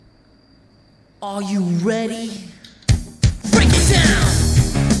Are you ready? Break it down!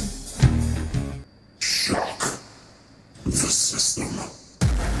 Shock the system.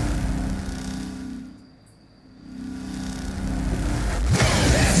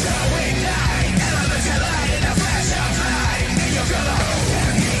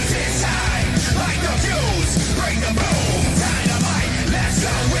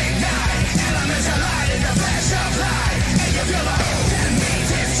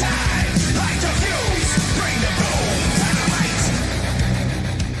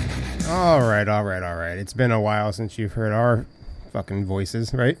 All right. It's been a while since you've heard our fucking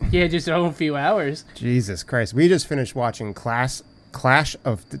voices, right? Yeah, just a few hours. Jesus Christ. We just finished watching Clash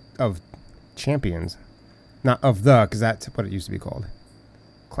of Champions. Not of the, because that's what it used to be called.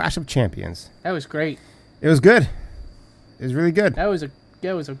 Clash of Champions. That was great. It was good. It was really good. That was a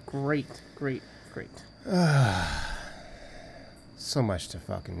great. So much to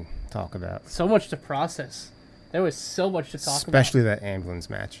fucking talk about. So much to process. There was so much to talk about. Especially that ambulance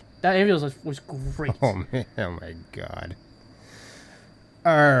match. That ambulance was great. Oh, man. Oh, my God.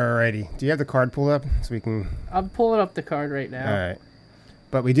 Alrighty. Do you have the card pulled up so we can... I'm pulling up the card right now. All right.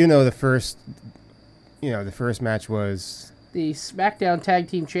 But we do know the first match was... The SmackDown Tag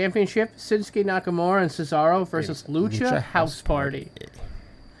Team Championship, Shinsuke Nakamura and Cesaro versus Lucha House Party.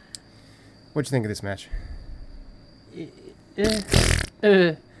 What'd you think of this match?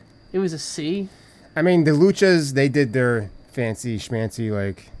 It was a C. I mean, the Luchas, they did their fancy schmancy,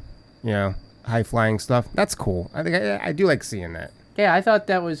 like, high-flying stuff. That's cool. I do like seeing that. Yeah, I thought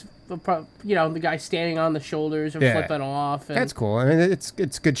that was, the guy standing on the shoulders and flipping off. And, that's cool. I mean, it's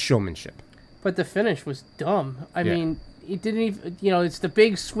good showmanship. But the finish was dumb. I mean, it didn't even, it's the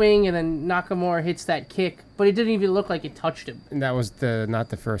big swing and then Nakamura hits that kick, but it didn't even look like it touched him. And that was not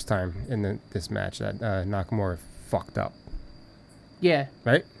the first time in this match that Nakamura fucked up. Yeah.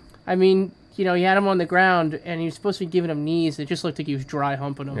 Right? I mean, he had him on the ground and he was supposed to be giving him knees. It just looked like he was dry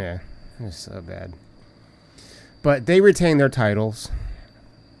humping him. Yeah, it was so bad. But they retained their titles,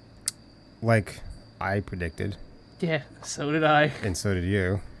 like I predicted. Yeah, so did I. And so did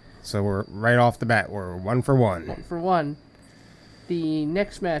you. So we're right off the bat, we're 1 for 1. 1 for 1. The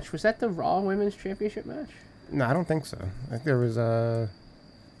next match, was that the Raw Women's Championship match? No, I don't think so. I think there was that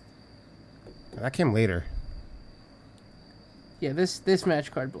came later. Yeah, this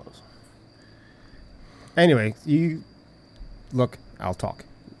match card blows. Anyway, you look, I'll talk.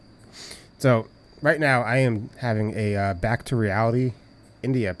 So, right now I am having a Back to Reality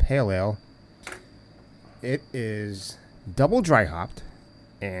India Pale Ale. It is double dry hopped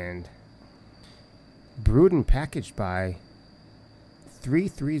and brewed and packaged by 3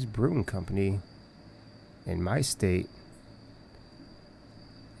 Threes Brewing Company in my state,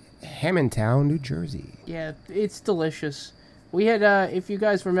 Hammondtown, New Jersey. Yeah, it's delicious. We had, if you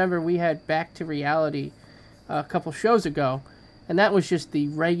guys remember, we had Back to Reality a couple shows ago, and that was just the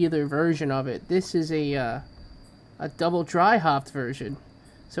regular version of it. This is a double dry hopped version,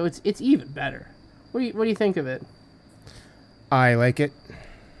 so it's even better. What do you think of it? I like it.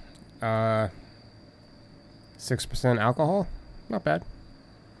 6% alcohol, not bad.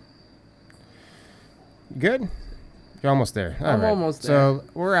 Good. You're almost there. I'm almost there. So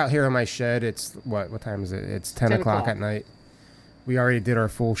we're out here in my shed. It's what time is it? It's 10 o'clock at night. We already did our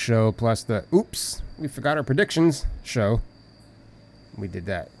full show, plus the oops, we forgot our predictions show. We did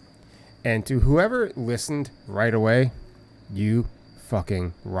that. And to whoever listened right away, you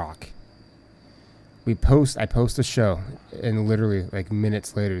fucking rock. I post a show, and literally like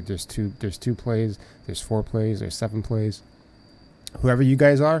minutes later, there's two plays, there's 4 plays, there's 7 plays. Whoever you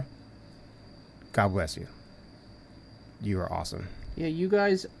guys are, God bless you. You are awesome. Yeah, you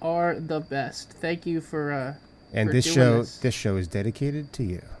guys are the best. Thank you for and for this doing show is dedicated to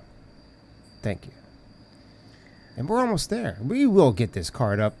you. Thank you. And we're almost there. We will get this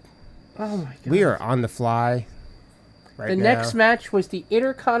card up. Oh my god. We are on the fly right the now. next match was the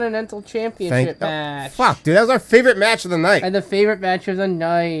Intercontinental Championship match. Fuck, dude, that was our favorite match of the night. And the favorite match of the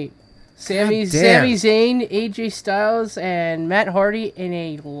night. Sami Zayn, AJ Styles, and Matt Hardy in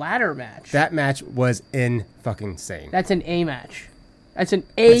a ladder match. That match was insane. That's an A match. That's an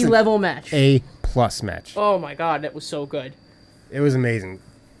A-level match. A+ match. Oh my god, that was so good. It was amazing.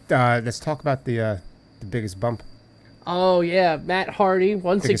 Let's talk about the biggest bump. Oh yeah, Matt Hardy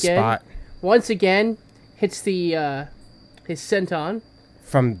once again hits the his senton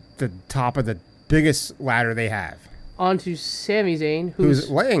from the top of the biggest ladder they have onto Sami Zayn, who's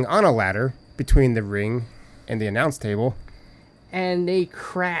laying on a ladder between the ring and the announce table, and they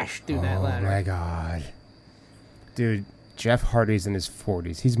crashed through that ladder. Oh my god, dude! Jeff Hardy's in his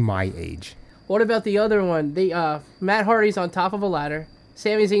 40s. He's my age. What about the other one? Matt Hardy's on top of a ladder.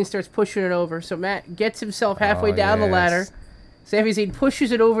 Sami Zayn starts pushing it over, so Matt gets himself halfway Oh, down the ladder. yes. Sami Zayn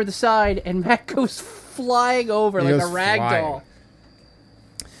pushes it over the side, and Matt goes flying over He like a goes rag flying. doll.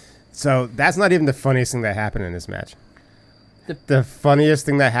 So that's not even the funniest thing that happened in this match. The- The funniest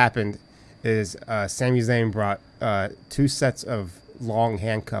thing that happened is Sami Zayn brought 2 sets of long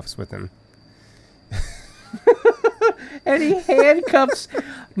handcuffs with him. And he handcuffs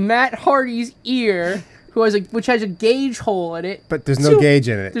Matt Hardy's ear, which has a gauge hole in it. But there's no gauge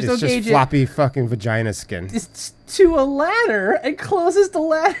in it. There's It's no just gauge in it. floppy fucking vagina skin. It's to a ladder and closes the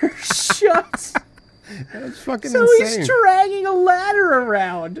ladder shut. That's fucking So insane. he's dragging a ladder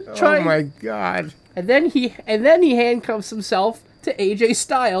around. Oh my god. And then he handcuffs himself to AJ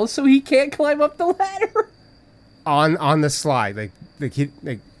Styles so he can't climb up the ladder. On the slide, like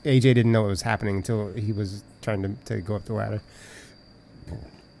AJ didn't know it was happening until he was trying to go up the ladder.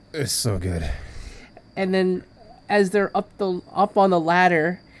 It's so good. And then as they're up on the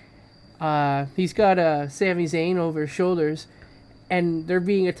ladder, he's got Sami Zayn over his shoulders, and they're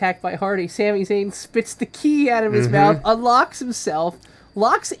being attacked by Hardy. Sami Zayn spits the key out of his mouth, unlocks himself,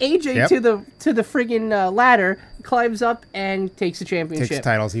 locks AJ Yep. to the friggin' ladder, climbs up, and takes the championship. Takes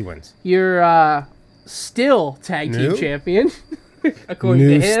titles, he wins. You're still tag team New? champion, according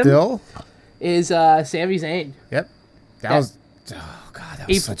New to him, still? is Sami Zayn. Yep. That was oh god, that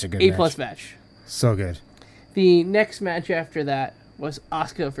was such a good A match. plus match. So good. The next match after that was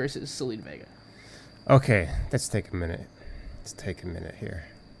Asuka versus Zelina Vega. Okay, let's take a minute. Let's take a minute here.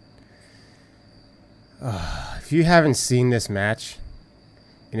 If you haven't seen this match,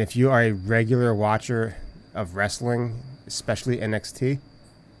 and if you are a regular watcher of wrestling, especially NXT,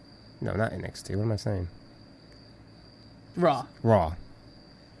 no, not NXT. What am I saying? Raw. Raw.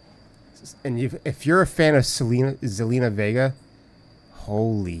 And if you're a fan of Zelina Vega,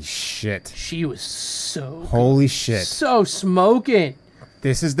 holy shit. She was so Holy shit. so smoking.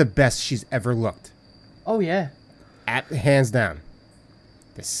 This is the best she's ever looked. Oh yeah. Hands down.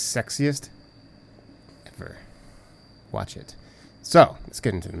 The sexiest ever. Watch it. So, let's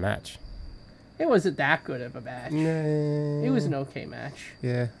get into the match. It wasn't that good of a match. Nah. It was an okay match.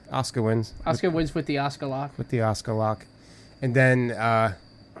 Yeah, Asuka wins. Asuka wins with the Asuka lock. With the Asuka lock. And then,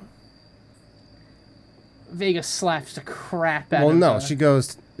 Vega slaps the crap out well, of no, she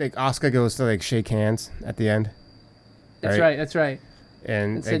goes, like, Asuka goes to, like, shake hands at the end. That's right, that's right.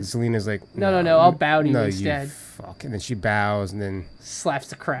 And And like, said, Zelina's like, No, I'll bow to you no, instead. You fuck. And then she bows, and then, Slaps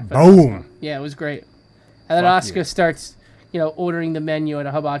the crap out of boom! Asuka. Yeah, it was great. And then Fuck Asuka you. starts, ordering the menu at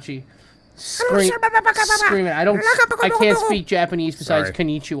a hibachi. Screaming. I can't speak Japanese besides Sorry.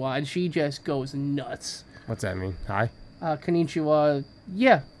 konnichiwa, and she just goes nuts. What's that mean? Hi? Konnichiwa.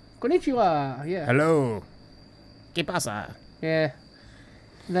 Yeah. Konnichiwa. Yeah. Hello. ¿Qué pasa? Yeah.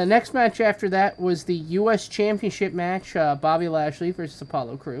 The next match after that was the U.S. Championship match, Bobby Lashley versus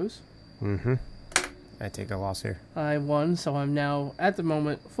Apollo Crews. Mm-hmm. I take a loss here. I won, so I'm now, at the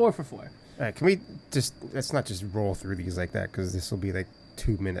moment, 4 for 4. All right, can we let's not just roll through these like that, because this will be like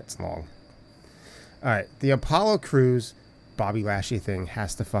 2 minutes long. All right, the Apollo Crews Bobby Lashley thing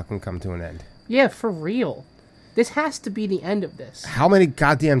has to fucking come to an end. Yeah, for real. This has to be the end of this. How many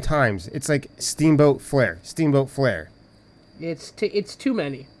goddamn times? It's like Steamboat Flair. It's too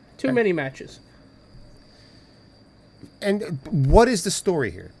many. Too many matches. And what is the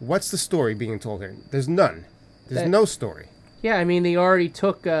story here? What's the story being told here? There's none. There's no story. Yeah, I mean, they already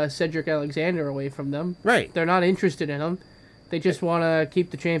took Cedric Alexander away from them. Right. They're not interested in him. They just want to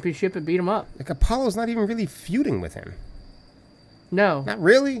keep the championship and beat him up. Like, Apollo's not even really feuding with him. No. Not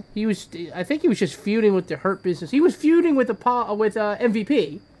really. I think he was just feuding with the Hurt Business. He was feuding with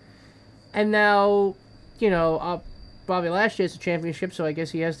MVP. And now, Bobby Lashley has the championship, so I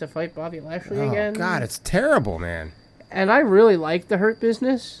guess he has to fight Bobby Lashley again. Oh, God, it's terrible, man. And I really like the Hurt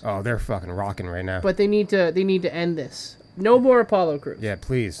Business, Oh, they're fucking rocking right now. but they need to end this. No more Apollo Crews. Yeah,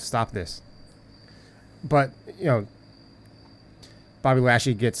 please, stop this. But, Bobby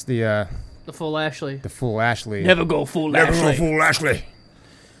Lashley gets the full Lashley. full Lashley. Never go full Lashley. full Lashley.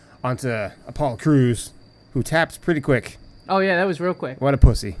 Onto Apollo Crews, who taps pretty quick. Oh yeah, that was real quick. What a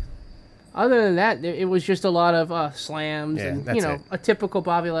pussy. Other than that, it was just a lot of slams Yeah, and that's it. a typical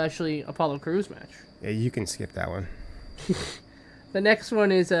Bobby Lashley Apollo Crews match. Yeah, you can skip that one. The next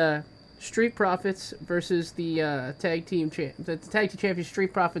one is Street Profits versus the tag team champion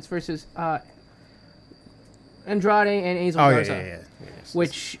Street Profits versus Andrade and Angel Garza. Yes.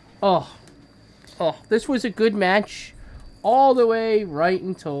 Which this was a good match all the way right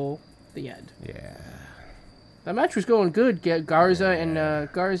until the end. Yeah. That match was going good. Garza and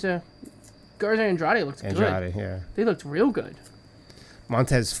Andrade looked good. Andrade, yeah. They looked real good.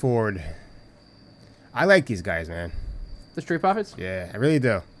 Montez Ford. I like these guys, man. The Street Profits? Yeah, I really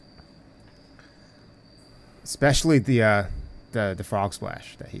do. Especially the frog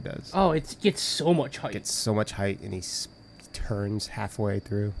splash that he does. Oh, it gets so much height. Gets so much height, and he turns halfway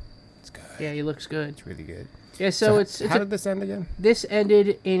through. It's good. Yeah, he looks good. It's really good. Yeah, so how did this end again? This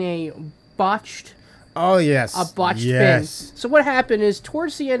ended in a botched Oh yes, pin. So what happened is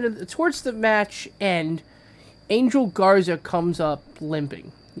towards the match end, Angel Garza comes up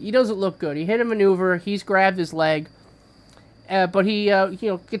limping. He doesn't look good. He hit a maneuver. He's grabbed his leg, but he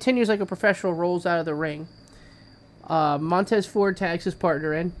continues like a professional, rolls out of the ring. Montez Ford tags his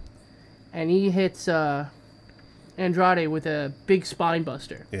partner in, and he hits Andrade with a big spine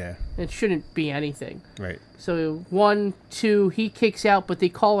buster. Yeah. It shouldn't be anything. Right. So 1, 2, he kicks out, but they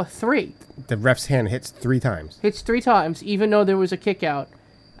call a 3. The ref's hand hits 3 times. Hits 3 times, even though there was a kick out,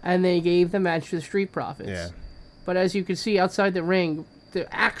 and they gave the match to the Street Profits. Yeah. But as you can see outside the ring,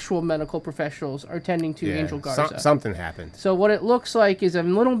 the actual medical professionals are tending to Angel Garza. Something happened. So what it looks like is a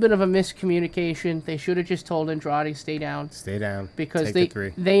little bit of a miscommunication. They should have just told Andrade stay down. Stay down. Because Take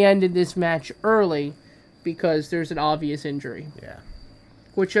the 3. they ended this match early because there's an obvious injury. Yeah.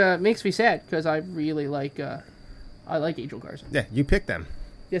 Which makes me sad because I really like Angel Garza. Yeah, you picked them.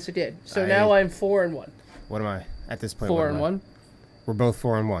 Yes, I did. So now I'm 4-1. What am I at this point? 4-1. We're both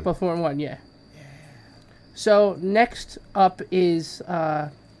 4-1. Both 4-1, yeah. So next up is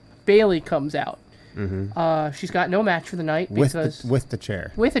Bayley comes out. Mm-hmm. She's got no match for the night because with the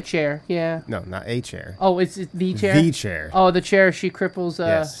chair. With a chair, yeah. No, not a chair. Oh, it's the chair. The chair. Oh, the chair she cripples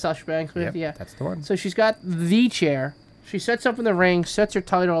Yes. Sasha Banks with. Yep, Yeah, that's the one. So she's got the chair. She sets up in the ring, sets her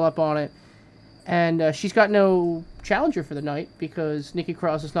title up on it, and she's got no challenger for the night because Nikki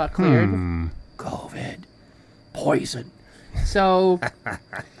Cross is not cleared. COVID, poison. So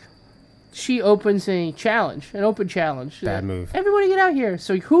she opens an open challenge. Bad move. Everybody get out here.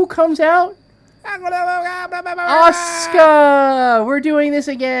 So who comes out? Asuka! We're doing this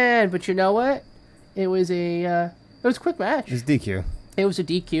again. But you know what? It was a quick match. It's DQ. It was a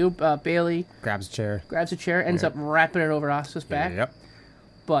DQ. Bayley grabs a chair, ends up wrapping it over Asuka's back. Yep.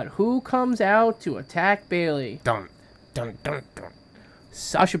 But who comes out to attack Bayley? Dun.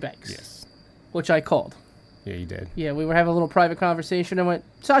 Sasha Banks. Yes. Which I called. Yeah, you did. Yeah, we were having a little private conversation. I went,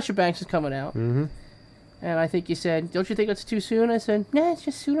 Sasha Banks is coming out. Mm-hmm. And I think you said, don't you think it's too soon? I said, nah, it's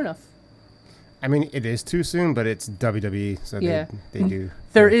just soon enough. I mean, it is too soon, but it's WWE, so yeah. they do.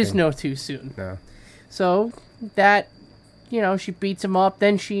 There is no too soon. No. So that, she beats him up.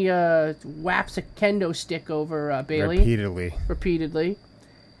 Then she whaps a kendo stick over Bayley. Repeatedly.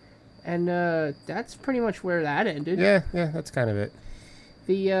 And that's pretty much where that ended. Yeah, that's kind of it.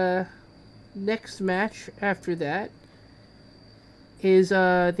 The next match after that is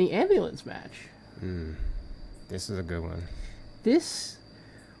the ambulance match. This is a good one. This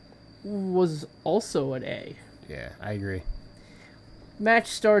was also an A. Yeah, I agree. Match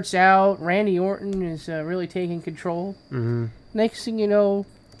starts out. Randy Orton is really taking control. Mm-hmm. Next thing you know,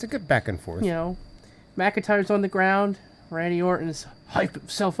 it's a good back and forth. McIntyre's on the ground. Randy Orton's hyped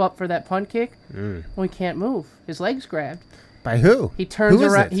himself up for that punt kick. Well, he can't move. His leg's grabbed. By who? He turns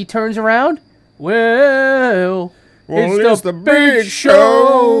around. He turns around. Well, it's the Big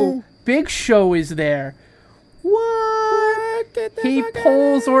Show. Big Show is there. What? He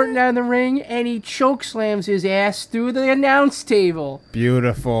pulls Orton out of the ring and he chokeslams his ass through the announce table.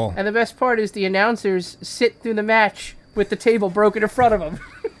 Beautiful. And the best part is the announcers sit through the match with the table broken in front of them.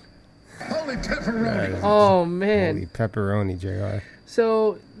 Holy pepperoni. Oh, man. Holy pepperoni, JR.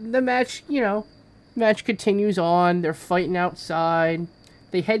 So the match, match continues on. They're fighting outside.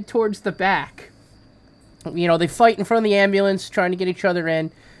 They head towards the back. They fight in front of the ambulance trying to get each other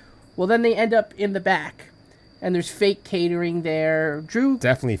in. Well, then they end up in the back. And there's fake catering there. Drew...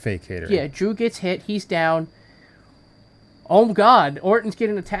 Definitely fake catering. Yeah, Drew gets hit. He's down. Oh, God. Orton's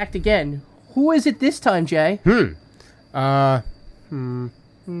getting attacked again. Who is it this time, Jay? Oh,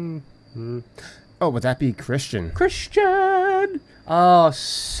 would that be Christian? Christian! Oh,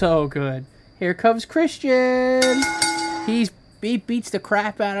 so good. Here comes Christian. He beats the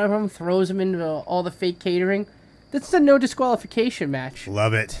crap out of him, throws him into all the fake catering. That's the no disqualification match.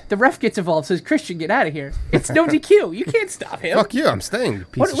 Love it. The ref gets involved, says, Christian, get out of here. It's no DQ. You can't stop him. Fuck you, I'm staying,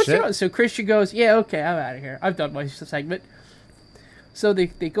 piece of shit. So Christian goes, yeah, okay, I'm out of here. I've done my segment. So they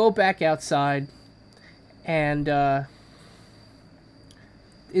go back outside, and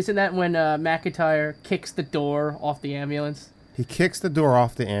isn't that when McIntyre kicks the door off the ambulance? He kicks the door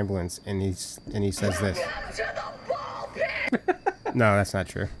off the ambulance, and he says this. No, that's not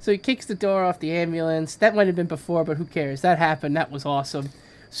true. So he kicks the door off the ambulance. That might have been before, but who cares? That happened. That was awesome.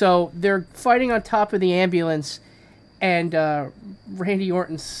 So they're fighting on top of the ambulance, and Randy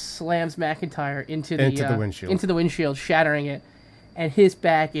Orton slams McIntyre into the windshield. into the windshield, shattering it, and his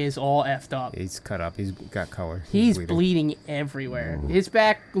back is all effed up. He's cut up. He's got color. He's bleeding everywhere. His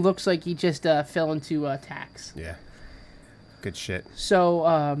back looks like he just fell into tacks. Yeah. Good shit.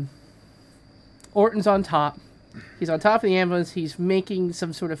 So Orton's on top. He's on top of the ambulance. He's making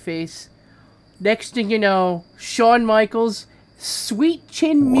some sort of face. Next thing you know, Shawn Michaels, sweet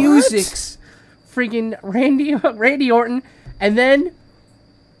chin music's friggin' Randy Orton, and then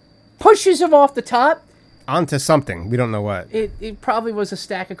pushes him off the top. Onto something. We don't know what. It probably was a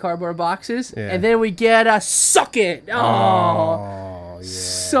stack of cardboard boxes. Yeah. And then we get a suck it. Oh, yeah.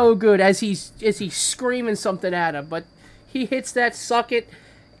 So good as he's screaming something at him. But he hits that suck it.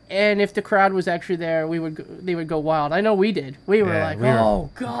 And if the crowd was actually there, they would go wild. I know we did. We were like, oh,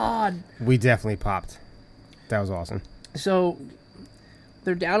 God. We definitely popped. That was awesome. So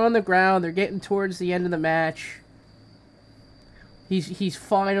they're down on the ground. They're getting towards the end of the match. He's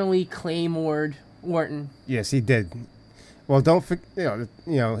finally claymored Orton. Yes, he did. Well, don't forget,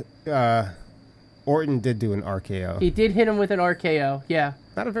 Orton did do an RKO. He did hit him with an RKO, yeah.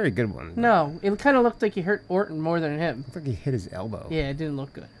 Not a very good one. No, it kind of looked like he hurt Orton more than him. Looked like he hit his elbow. Yeah, it didn't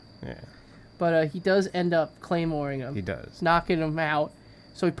look good. Yeah. But he does end up claymoring him. He does. Knocking him out.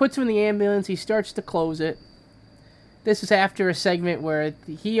 So he puts him in the ambulance. He starts to close it. This is after a segment where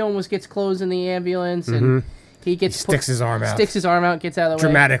he almost gets closed in the ambulance, and he sticks his arm out. Sticks his arm out, gets out of the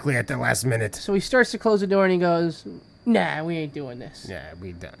way. Dramatically at the last minute. So he starts to close the door, and he goes, nah, we ain't doing this. Yeah,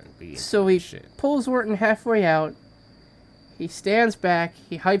 we done. So he pulls Orton halfway out. He stands back.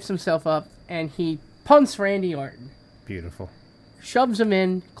 He hypes himself up, and he punts Randy Orton. Beautiful. Shoves him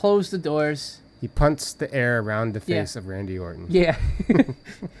in, closed the doors. He punts the air around the face of Randy Orton. Yeah.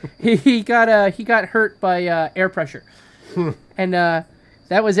 he got hurt by air pressure. And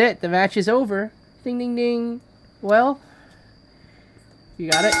that was it. The match is over. Ding, ding, ding. Well, you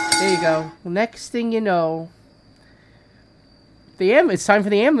got it? There you go. Next thing you know, it's time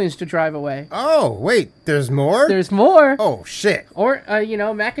for the ambulance to drive away. Oh, wait. There's more? There's more. Oh, shit. Or,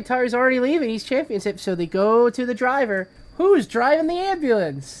 McIntyre's already leaving. He's championship. So they go to the driver. Who's driving the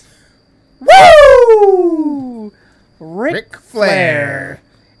ambulance? Woo! Ric Flair.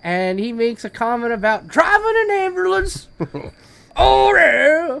 And he makes a comment about driving an ambulance. Oh,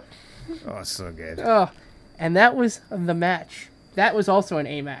 yeah. Oh, so good. Oh, and that was the match. That was also an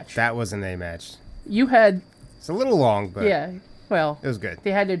A match. That was an A match. You had... It's a little long, but... Yeah, well... It was good.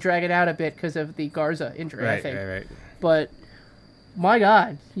 They had to drag it out a bit because of the Garza injury, I think. Right. But, my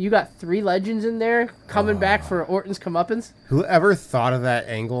God, you got 3 legends in there coming back for Orton's comeuppance. Whoever thought of that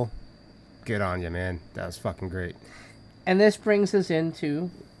angle, good on you, man. That was fucking great. And this brings us into...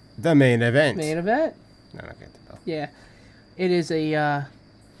 The main event. Main event. No, not get the bell. Yeah. It is a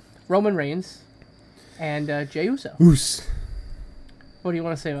Roman Reigns and Jey Uso. Oos. What do you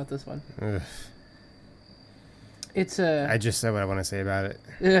want to say about this one? Ugh. It's a... I just said what I want to say about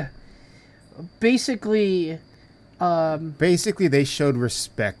it. Basically... Basically, they showed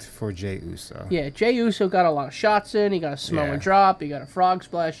respect for Jey Uso. Yeah, Jey Uso got a lot of shots in. He got a Samoan drop. He got a frog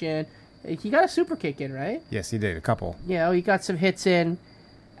splash in. He got a super kick in, right? Yes, he did. A couple. Yeah, he got some hits in.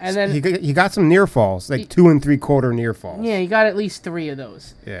 And then he got some near falls, like 2 3/4 near falls. Yeah, he got at least 3 of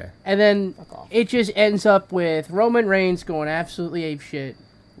those. Yeah. And then it just ends up with Roman Reigns going absolutely apeshit.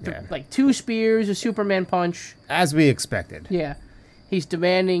 Yeah. Like 2 spears, a Superman punch. As we expected. Yeah. He's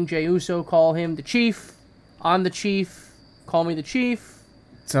demanding Jey Uso call him the Chief. I'm the Chief. Call me the Chief.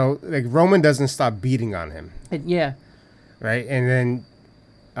 So, like, Roman doesn't stop beating on him. Yeah. Right? And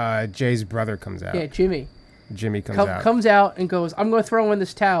then Jay's brother comes out. Yeah, Jimmy comes out and goes, I'm going to throw in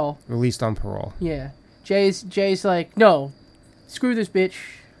this towel. Released on parole. Yeah. Jay's like, no, screw this bitch.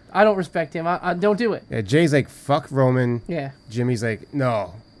 I don't respect him. I don't do it. Yeah, Jay's like, fuck Roman. Yeah. Jimmy's like,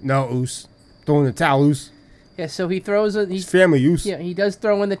 no, Oos. Throw in the towel, Oos. Yeah, so he throws it. It's family, Oos. Yeah, he does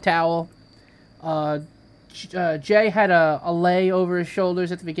throw in the towel. Jay had a lay over his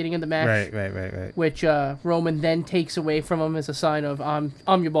shoulders at the beginning of the match. Right. Which Roman then takes away from him as a sign of, I'm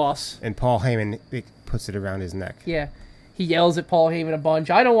your boss. And Paul Heyman puts it around his neck. Yeah. He yells at Paul Heyman a bunch.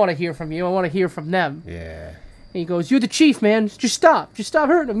 I don't want to hear from you. I want to hear from them. Yeah. And he goes, you're the Chief, man. Just stop. Just stop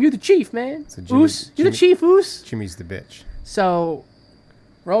hurting him. You're the Chief, man. So Oos. You're the Chief, Oos. Jimmy's the bitch. So,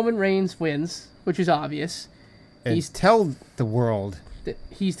 Roman Reigns wins, which is obvious. And tell the world that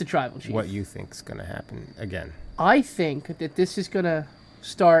he's the Tribal Chief. What you think's going to happen again. I think that this is going to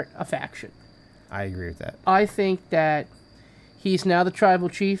start a faction. I agree with that. I think that he's now the Tribal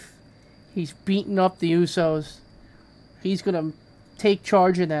Chief. He's beaten up the Usos. He's going to take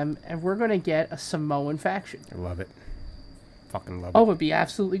charge of them, and we're going to get a Samoan faction. I love it. Fucking love it. Oh, it would be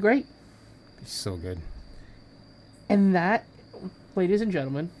absolutely great. It'd be so good. And that ladies and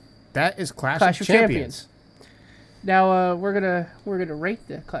gentlemen, That is Clash Clash of of Champions. Champions. Now we're gonna rate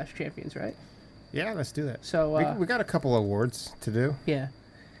the Clash of Champions, right? Yeah, let's do that. So we got a couple awards to do. yeah.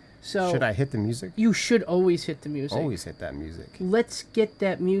 So Should I hit the music? You should always hit the music. Always hit that music. Let's get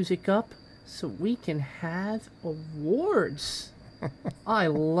that music up so we can have awards. I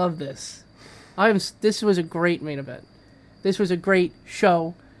love this. This was a great main event. This was a great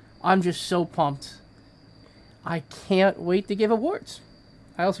show. I'm just so pumped. I can't wait to give awards.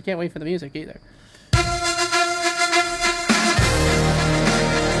 I also can't wait for the music either.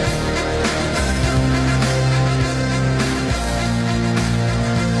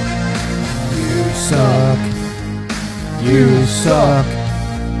 You suck. You suck.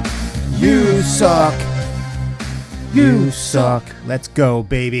 You suck. You suck. Let's go,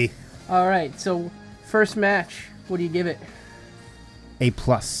 baby. All right, so first match. What do you give it? A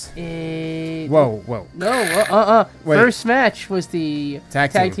plus. A Whoa. No, Wait. First match was the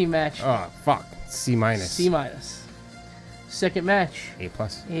Tag team. match. Oh, fuck. C minus. C minus. Second match. A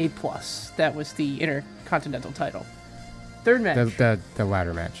plus. A plus. That was the Intercontinental title. Third match. The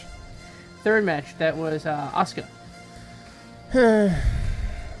ladder match. Third match. That was Asuka.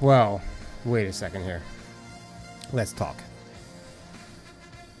 Well, wait a second here. Let's talk.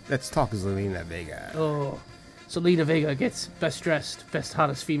 Let's talk Zelina Vega. Oh, Zelina Vega gets best dressed, best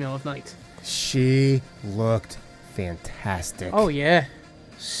hottest female of night. She looked fantastic. Oh yeah,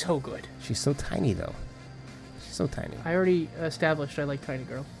 so good. She's so tiny though. She's so tiny. I already established I like tiny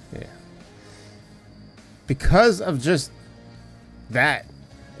girl. Yeah. Because of just that,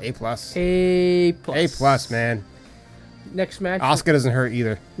 A plus. A plus. A plus, man. Next match. Asuka doesn't hurt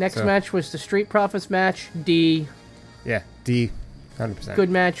either. Next so, match was the Street Profits match. D. Yeah, D. 100%. Good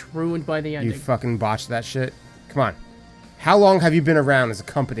match, ruined by the ending. You fucking botched that shit. Come on. How long have you been around as a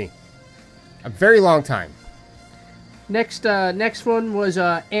company? A very long time. Next one was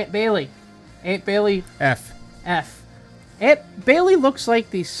Aunt Bailey. Aunt Bailey F. F. Aunt Bailey looks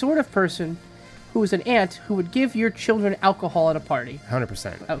like the sort of person who is an aunt who would give your children alcohol at a party.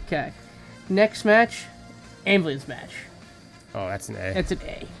 100%. Okay. Next match, Ambulance match. Oh, that's an A. That's an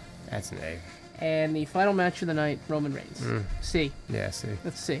A. That's an A. And the final match of the night, Roman Reigns. C. Yeah, C.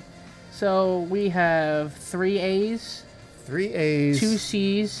 Let's see. So we have 3 A's, 3 A's. 2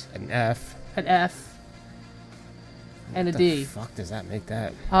 C's, An F. an F, and a The D. fuck does that make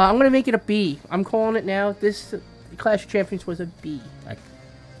that? I'm going to make it a B. I'm calling it now. This Clash of Champions was a B.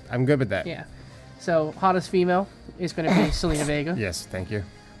 I'm good with that. Yeah. So, hottest female is going to be Zelina Vega. Yes, thank you.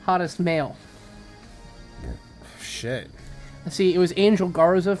 Hottest male. Shit. See, it was Angel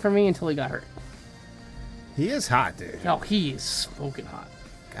Garza for me until he got hurt. He is hot, dude. Oh, he is smoking hot.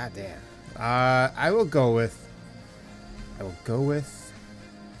 God damn. I will go with.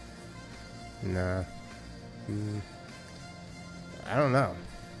 Nah. I don't know.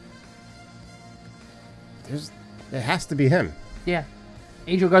 It has to be him. Yeah.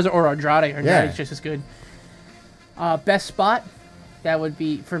 Angel Garza or Andrade. Andrade's Yeah. just as good. Best spot, that would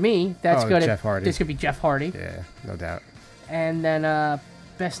be, for me, that's going to Jeff Hardy. This could be Jeff Hardy. Yeah, no doubt. And then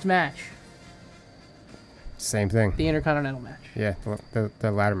best match, Same thing. the Intercontinental match. Yeah,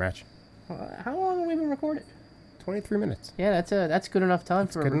 the ladder match. How long have we been recording? 23 minutes. Yeah, that's good enough time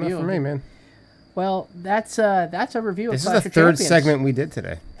for Good a review. enough for me, man. Well, that's a review This of is Clash the of third Champions. segment we did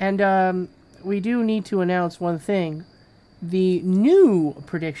today. And we do need to announce one thing. The new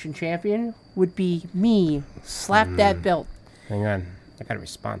prediction champion would be me. Slap that belt. Hang on. I got a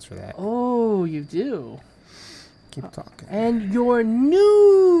response for that. Oh, you do. Keep talking. And your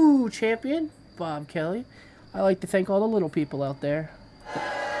new champion, Bob Kelly. I like to thank all the little people out there.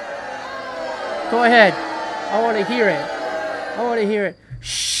 Go ahead. I want to hear it.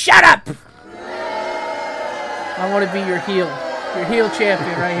 Shut up! I want to be your heel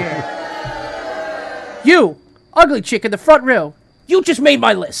champion right here. You, ugly chick in the front row. You just made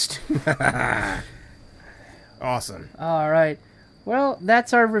my list. Awesome. All right. Well,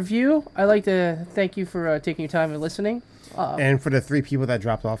 that's our review. I'd like to thank you for taking your time and listening. And for the 3 people that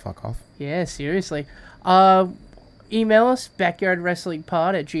dropped off, fuck off. Yeah, seriously. Email us,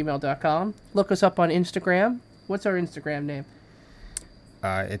 backyardwrestlingpod@gmail.com. Look us up on Instagram. What's our Instagram name?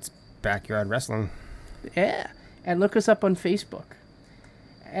 It's Backyard Wrestling. Yeah. And look us up on Facebook.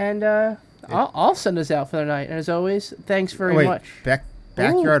 And I'll send us out for the night. And as always, thanks very much.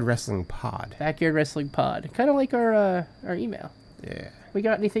 Backyard Wrestling Pod. Backyard Wrestling Pod. Kind of like our email. Yeah, We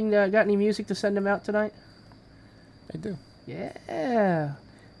got anything? Got any music to send them out tonight? I do. Yeah.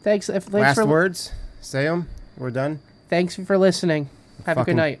 Thanks. Last words. Say them. We're done. Thanks for listening. Have a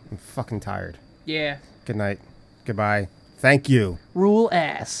good night. I'm fucking tired. Yeah. Good night. Goodbye. Thank you. Rule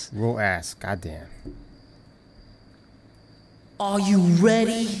ass. Rule ass. Goddamn. Are you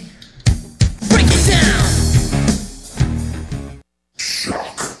ready? Break it down!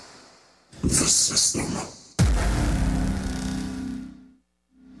 Shock the system.